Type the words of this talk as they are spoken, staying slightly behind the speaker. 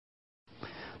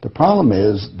The problem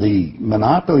is the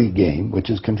monopoly game,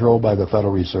 which is controlled by the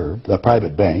Federal Reserve, the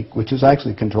private bank, which is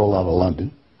actually controlled out of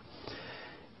London,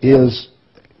 is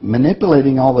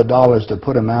manipulating all the dollars to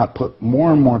put them out, put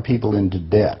more and more people into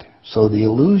debt. So the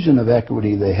illusion of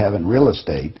equity they have in real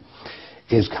estate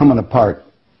is coming apart.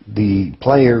 The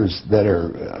players that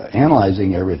are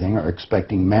analyzing everything are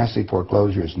expecting massive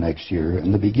foreclosures next year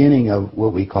and the beginning of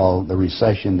what we call the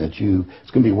recession it's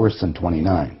going to be worse than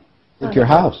 29. It's your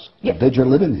house that you're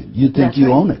living in. You think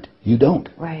you own it. You don't.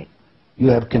 Right. You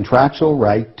have contractual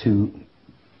right to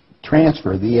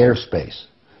transfer the airspace,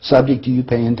 subject to you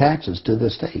paying taxes to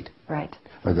the state. Right.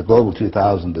 Or the Global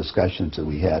 2000 discussions that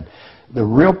we had. The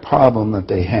real problem that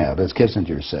they have, as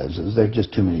Kissinger says, is there are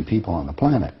just too many people on the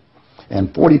planet.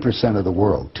 And 40% of the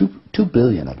world, 2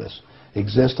 billion of us,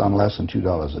 exist on less than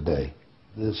 $2 a day.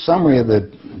 The summary of the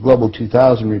Global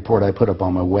 2000 report I put up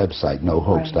on my website,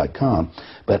 nohoax.com,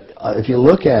 but if you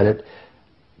look at it,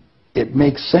 it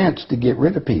makes sense to get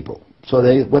rid of people.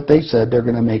 So what they said, they're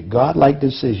going to make godlike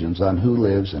decisions on who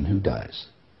lives and who dies.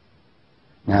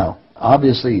 Now,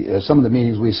 obviously, some of the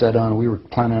meetings we sat on, we were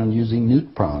planning on using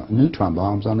neutron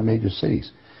bombs on the major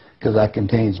cities, because that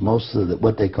contains most of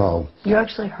what they call... You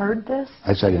actually heard this?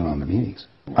 I sat in on the meetings.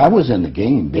 I was in the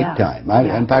game big time.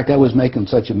 In fact, I was making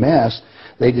such a mess,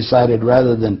 they decided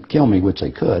rather than kill me, which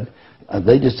they could,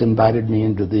 they just invited me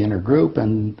into the inner group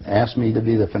and asked me to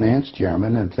be the finance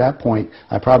chairman. And at that point,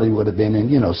 I probably would have been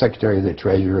in, Secretary of the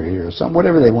Treasury or something,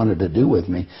 whatever they wanted to do with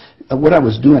me. What I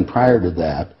was doing prior to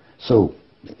that, so,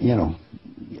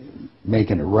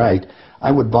 making it right,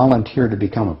 I would volunteer to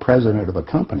become a president of a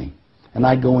company, and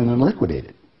I'd go in and liquidate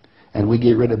it. And we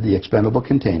get rid of the expendable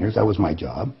containers. That was my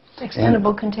job.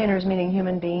 Expendable containers meaning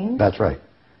human beings? That's right.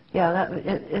 Yeah,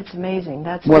 it's amazing.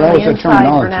 That's well, that was the the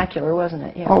terminology. vernacular, wasn't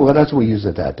it? Yeah. Oh, well, that's what we used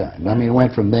at that time. I mean, it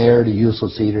went from there to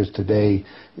useless eaters today,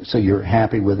 so you're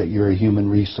happy with it, you're a human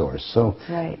resource. So,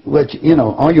 which,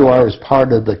 all you are is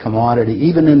part of the commodity,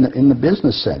 even in the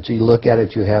business sense. You look at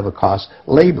it, you have a cost.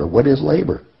 Labor, what is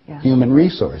labor? Human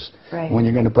resource. When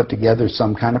you're going to put together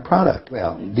some kind of product.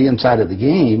 Well, the inside of the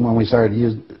game, when we started to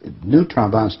use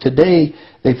neutron bombs, today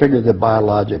they figure that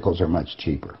biologicals are much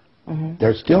cheaper.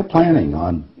 They're still planning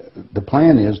on, the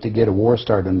plan is to get a war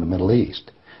started in the Middle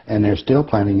East. And they're still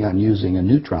planning on using a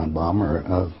neutron bomb,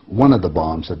 or one of the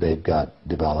bombs that they've got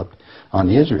developed on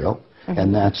Israel.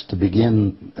 And that's to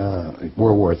begin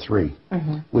World War III,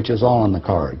 which is all in the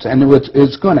cards. And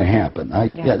it's going to happen.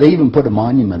 They even put a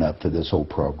monument up to this whole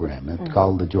program. It's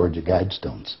called the Georgia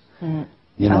Guidestones.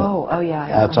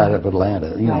 Outside of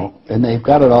Atlanta, and they've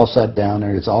got it all set down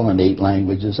there. It's all in 8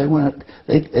 languages.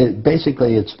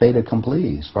 Basically, it's fait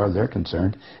accompli as far as they're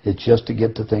concerned. It's just to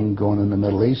get the thing going in the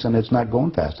Middle East, and it's not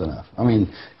going fast enough. I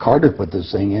mean, Carter put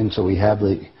this thing in, so we have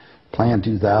the Plan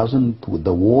 2000, with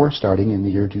the war starting in the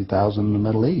year 2000 in the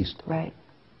Middle East.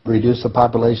 Reduce the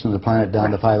population of the planet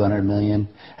down to 500 million,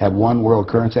 have one world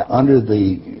currency under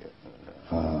the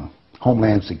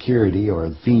Homeland Security, or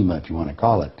FEMA if you want to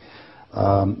call it.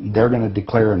 They're going to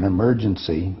declare an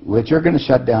emergency, which are going to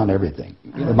shut down everything.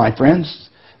 My friends,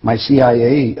 my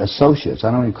CIA associates,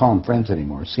 I don't even call them friends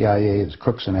anymore. CIA is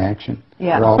crooks in action.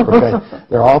 They're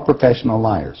all professional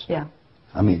liars.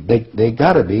 I mean, they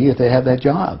got to be if they have that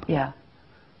job.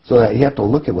 So that you have to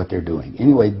look at what they're doing.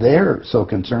 Anyway, they're so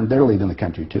concerned, they're leaving the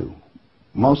country too.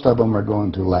 Most of them are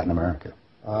going to Latin America.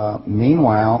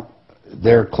 Meanwhile,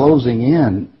 they're closing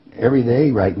in every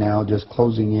day right now, just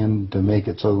closing in to make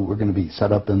it so we're going to be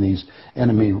set up in these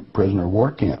enemy prisoner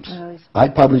war camps. I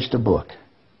published a book.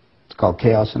 It's called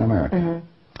Chaos in America.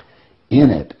 In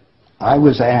it, I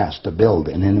was asked to build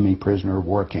an enemy prisoner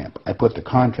war camp. I put the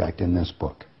contract in this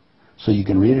book. So you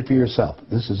can read it for yourself.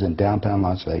 This is in downtown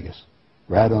Las Vegas,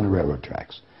 right on the railroad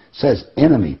tracks. It says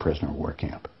enemy prisoner war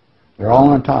camp. They're all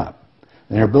on top.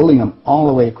 And they're building them all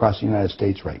the way across the United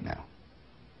States right now.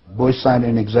 Bush signed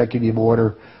an executive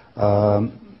order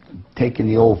taking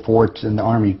the old forts and the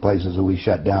army places that we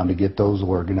shut down to get those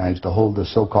organized to hold the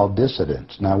so-called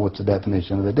dissidents. Now, what's the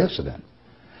definition of a dissident?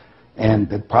 And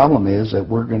the problem is that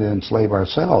we're going to enslave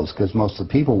ourselves, because most of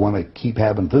the people want to keep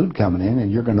having food coming in,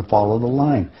 and you're going to follow the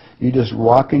line. You're just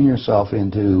walking yourself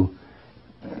into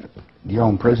your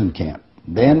own prison camp.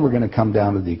 Then we're going to come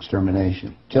down to the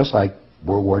extermination, just like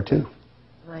World War II.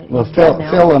 Well,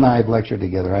 Phil and I have lectured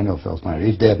together. I know Phil Snyder.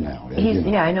 He's dead now.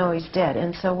 Yeah, I know he's dead.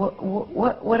 And so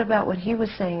what about what he was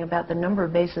saying about the number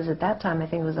of bases at that time? I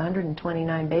think it was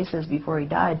 129 bases before he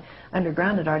died.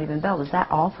 Underground had already been built. Is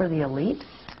that all for the elite?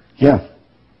 Yeah.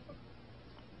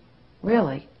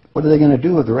 Really? What are they going to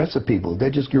do with the rest of the people? They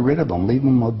just get rid of them, leave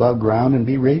them above ground and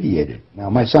be radiated. Now,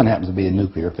 my son happens to be a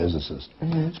nuclear physicist.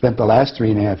 Spent the last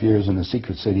 3.5 years in a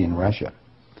secret city in Russia.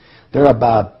 They're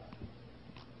about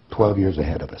 12 years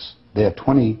ahead of us. They have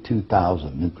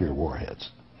 22,000 nuclear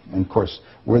warheads. And of course,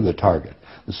 we're the target.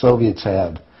 The Soviets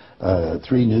had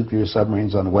 3 nuclear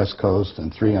submarines on the west coast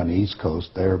and 3 on the east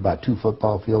coast. They're about 2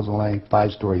 football fields in length,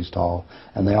 5 stories tall,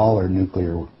 and they all are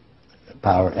nuclear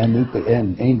power and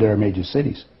aimed at our major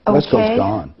cities. Okay. West Coast's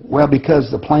gone. Well, because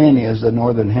the plan is the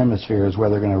northern hemisphere is where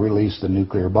they're going to release the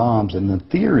nuclear bombs, and the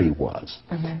theory was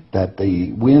that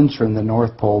the winds from the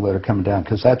North Pole that are coming down,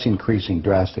 because that's increasing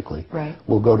drastically,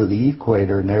 will go to the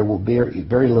equator, and there will be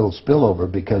very little spillover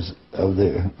because of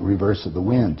the reverse of the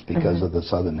winds, because of the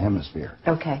southern hemisphere.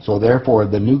 Okay. So therefore,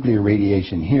 the nuclear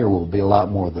radiation here will be a lot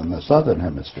more than the southern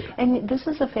hemisphere. And this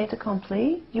is a fait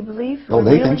accompli, you believe? Oh,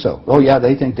 they think so. Oh, yeah,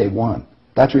 they think they won.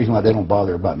 That's the reason why they don't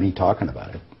bother about me talking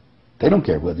about it. They don't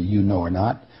care whether you know or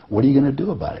not. What are you going to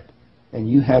do about it? And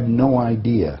you have no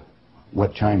idea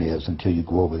what China is until you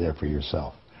go over there for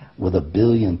yourself. With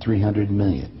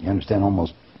 1,300,000,000, you understand,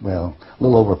 almost, well, a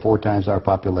little over 4 times our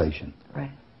population. Right.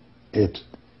 It's,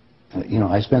 you know,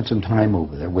 I spent some time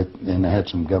over there and I had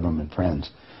some government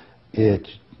friends. They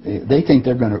think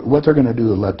what they're going to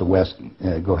do is let the West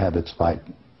go have its fight.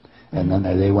 And then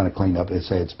they want to clean up. They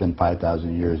say it's been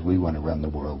 5,000 years. We want to run the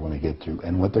world when they get through.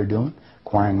 And what they're doing?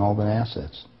 Acquiring all the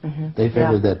assets. They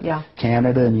figure that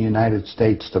Canada and the United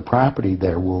States, the property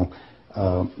there will,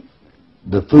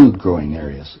 the food growing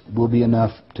areas will be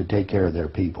enough to take care of their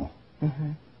people.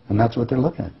 And that's what they're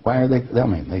looking at. Why are they? I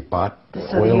mean, they bought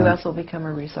so oil. the U.S. will become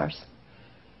a resource.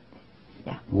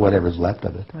 Yeah. Whatever's left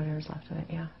of it. Whatever's left of it.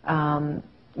 Yeah.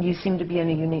 You seem to be in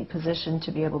a unique position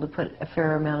to be able to put a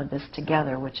fair amount of this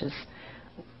together, which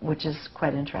is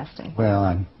quite interesting. Well,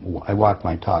 I walked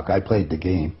my talk. I played the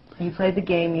game. You played the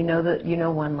game. You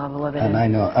know one level of it. And I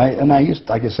know. I used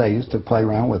to play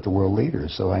around with the world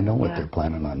leaders, so I know what they're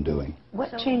planning on doing.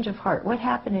 What change of heart? What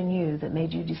happened in you that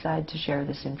made you decide to share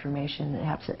this information that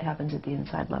happens at the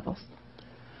inside levels?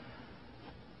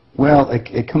 Well,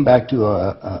 it come back to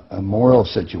a moral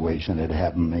situation that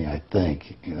happened to me, I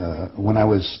think. When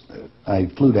I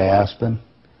flew to Aspen.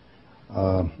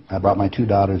 I brought my 2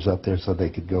 daughters up there so they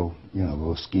could go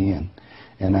skiing.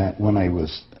 And when I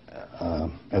was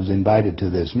invited to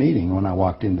this meeting. When I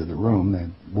walked into the room,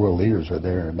 the world leaders were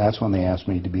there, and that's when they asked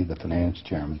me to be the finance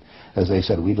chairman. As they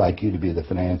said, we'd like you to be the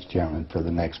finance chairman for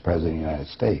the next president of the United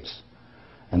States.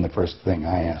 And the first thing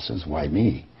I asked is, why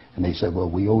me? And they said, well,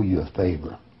 we owe you a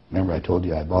favor. Remember I told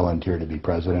you I volunteered to be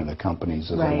president of companies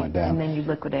as I went down. And then you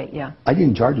liquidate, yeah. I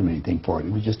didn't charge them anything for it.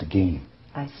 It was just a game.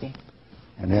 I see.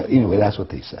 And anyway, that's what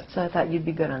they said. So I thought you'd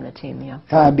be good on the team, yeah.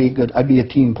 I'd be good. I'd be a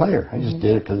team player. I just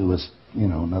did it because it was,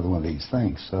 another one of these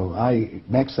things. So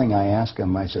next thing I asked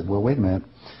them, I said, well, wait a minute.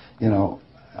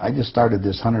 I just started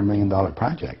this $100 million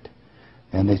project.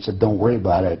 And they said, don't worry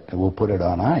about it. We'll put it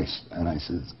on ice. And I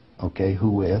said, okay,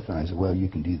 who with? And I said, well, you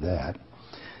can do that.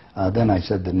 Then I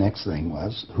said the next thing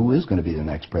was, who is going to be the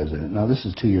next president? Now, this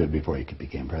is 2 years before he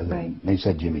became president. Right. And they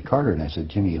said Jimmy Carter. And I said,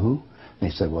 Jimmy who? And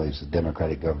they said, well, he's the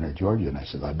Democratic governor of Georgia. And I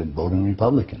said, I've been voting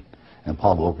Republican. And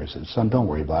Paul Volcker said, son, don't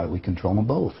worry about it. We control them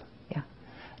both. Yeah.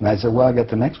 And I said, well, I got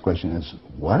the next question is,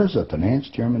 what does a finance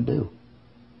chairman do?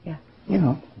 Yeah.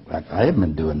 I haven't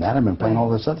been doing that. I've been playing all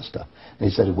this other stuff. They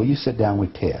said, will you sit down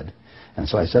with Ted? And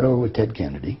so I sat over with Ted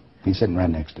Kennedy. He's sitting right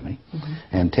next to me.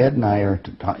 And Ted and I are,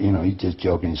 he's just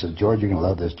joking. He says, George, you're going to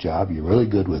love this job. You're really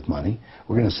good with money.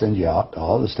 We're going to send you out to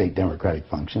all the state Democratic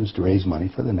functions to raise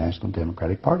money for the National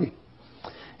Democratic Party.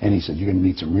 And he said, you're going to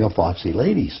meet some real foxy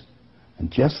ladies. And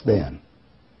just then,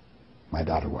 my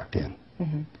daughter walked in.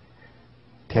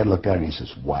 Ted looked at her and he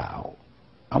says, wow,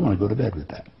 I want to go to bed with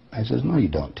that. I says, no, you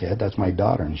don't, Ted. That's my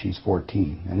daughter, and she's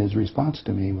 14. And his response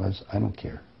to me was, I don't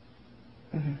care.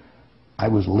 I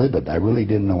was livid. I really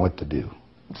didn't know what to do.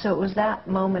 So it was that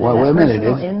moment well, of that wait a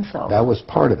minute. personal insult. That was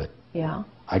part of it. Yeah.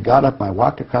 I got up and I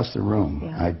walked across the room.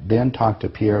 Yeah. I then talked to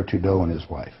Pierre Trudeau and his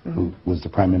wife, who was the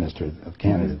Prime Minister of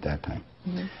Canada at that time.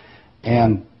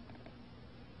 And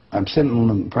I'm sitting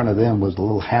in front of them was a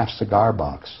little half cigar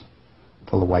box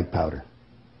full of white powder.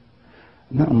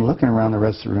 And then I'm looking around the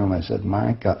rest of the room. I said,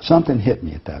 my God, something hit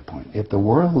me at that point. If the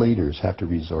world leaders have to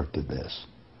resort to this,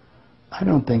 I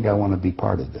don't think I want to be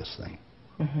part of this thing.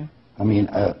 I mean,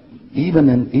 even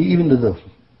to the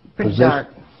dark.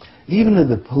 Even to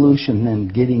the pollution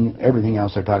and getting everything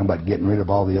else they're talking about, getting rid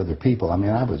of all the other people. I mean,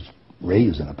 I was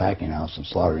raised in a packing house and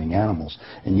slaughtering animals,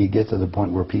 and you get to the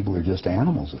point where people are just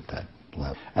animals at that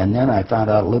level. And then I found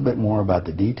out a little bit more about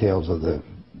the details of the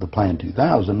Plan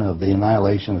 2000, of the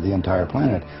annihilation of the entire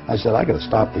planet. I said, I got to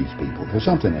stop these people. There's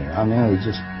something there. I mean, it was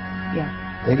just,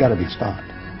 they got to be stopped.